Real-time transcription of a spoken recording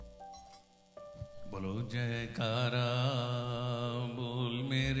बोलो जयकारा बोल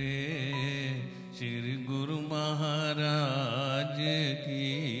मेरे श्री गुरु महाराज की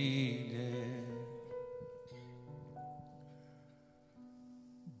जय।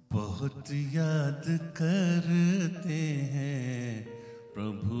 बहुत याद करते हैं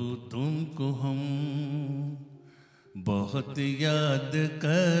प्रभु तुमको हम, बहुत याद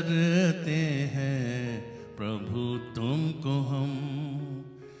करते हैं प्रभु तुमको हम।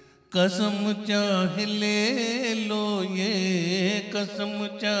 कसम चाहे ले लो ये, कसम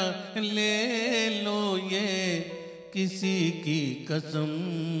चाहे ले लो ये, किसी की कसम।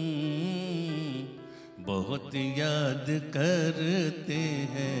 बहुत याद करते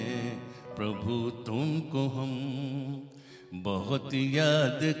हैं प्रभु तुमको हम, बहुत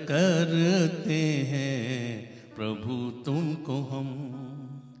याद करते हैं प्रभु तुमको हम।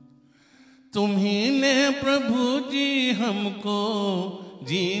 तुम्ही ने प्रभु जी हमको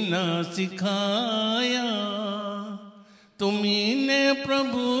जीना सिखाया, तुम्ही ने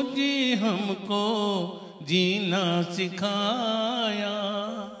प्रभु जी हमको जीना सिखाया।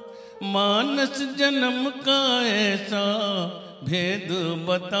 मानस जन्म का ऐसा भेद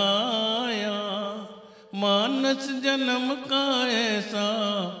बताया, मानस जन्म का ऐसा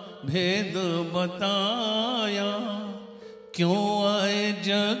भेद बताया। क्यों आए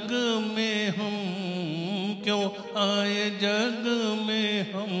जग में हम, क्यों आए जग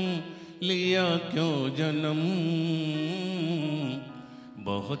में हम, लिया क्यों जन्म।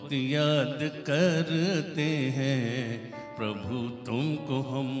 बहुत याद करते हैं प्रभु तुमको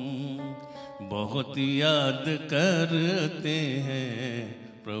हम, बहुत याद करते हैं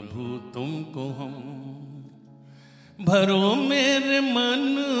प्रभु तुमको हम। भरो मेरे मन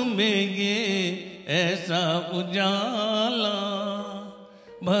में ये ऐसा उजाला,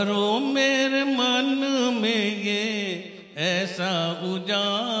 भरो मेरे मन में ये ऐसा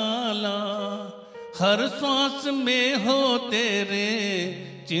उजाला। हर सांस में हो तेरे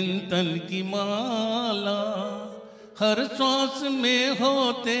चिंतन की माला, हर सांस में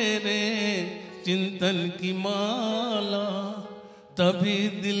हो तेरे चिंतन की माला। तभी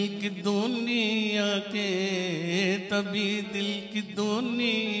दिल की दुनिया के, तभी दिल की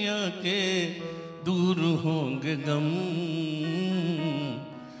दुनिया के दूर होंगे गम।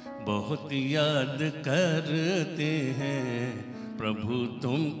 बहुत याद करते हैं प्रभु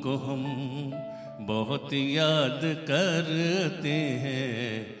तुमको हम, बहुत याद करते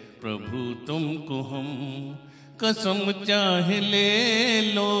हैं प्रभु तुमको हम। कसम चाहे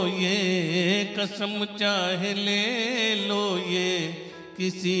ले लो ये, कसम चाहे ले लो ये,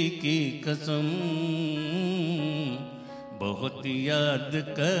 किसी की कसम। बहुत याद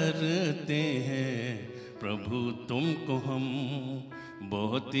करते हैं प्रभु तुमको हम,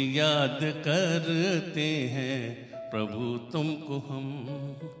 बहुत याद करते हैं प्रभु तुमको हम।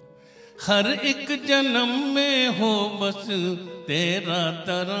 हर एक जन्म में हो बस तेरा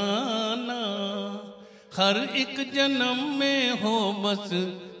तराना, हर एक जन्म में हो बस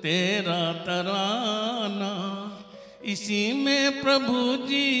तेरा तराना। इसी में प्रभु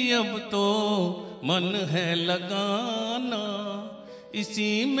जी अब तो मन है लगाना,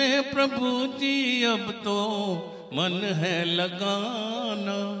 इसी में प्रभु जी अब तो मन है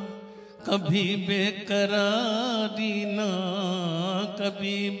लगाना। कभी बेकरारी ना,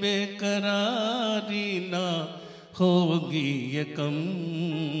 कभी बेकरारी ना होगी ये कम।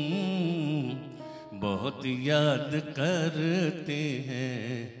 बहुत याद करते हैं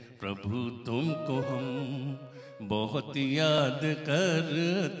प्रभु तुमको हम, बहुत याद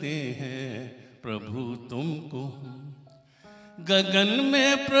करते हैं प्रभु तुमको हम। गगन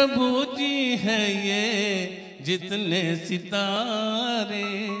में प्रभु जी है ये जितने सितारे,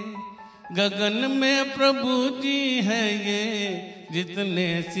 गगन में प्रभु जी है ये जितने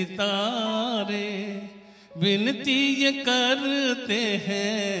सितारे। विनती ये करते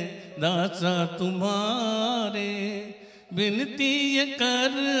हैं दासा तुम्हारे, विनती ये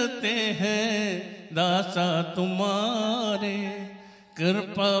करते हैं दासा तुम्हारे।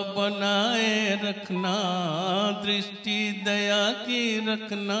 कृपा बनाए रखना, दृष्टि दया की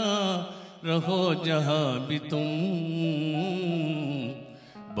रखना, रहो जहाँ भी तुम।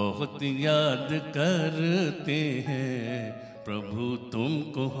 बहुत याद करते हैं प्रभु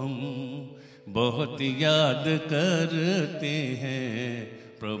तुमको हम, बहुत याद करते हैं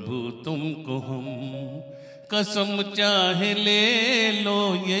प्रभु तुमको हम। कसम चाहे ले लो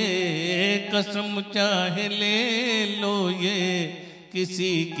ये, कसम चाहे ले लो ये,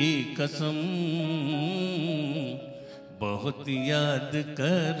 किसी की कसम। बहुत याद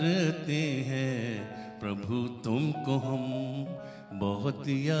करते हैं प्रभु तुमको हम, बहुत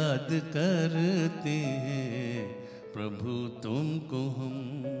याद करते हैं प्रभु तुमको हम,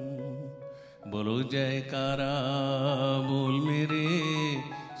 बोलो जयकारा बोल मेरे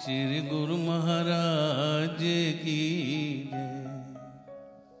श्री गुरु महाराज की जय।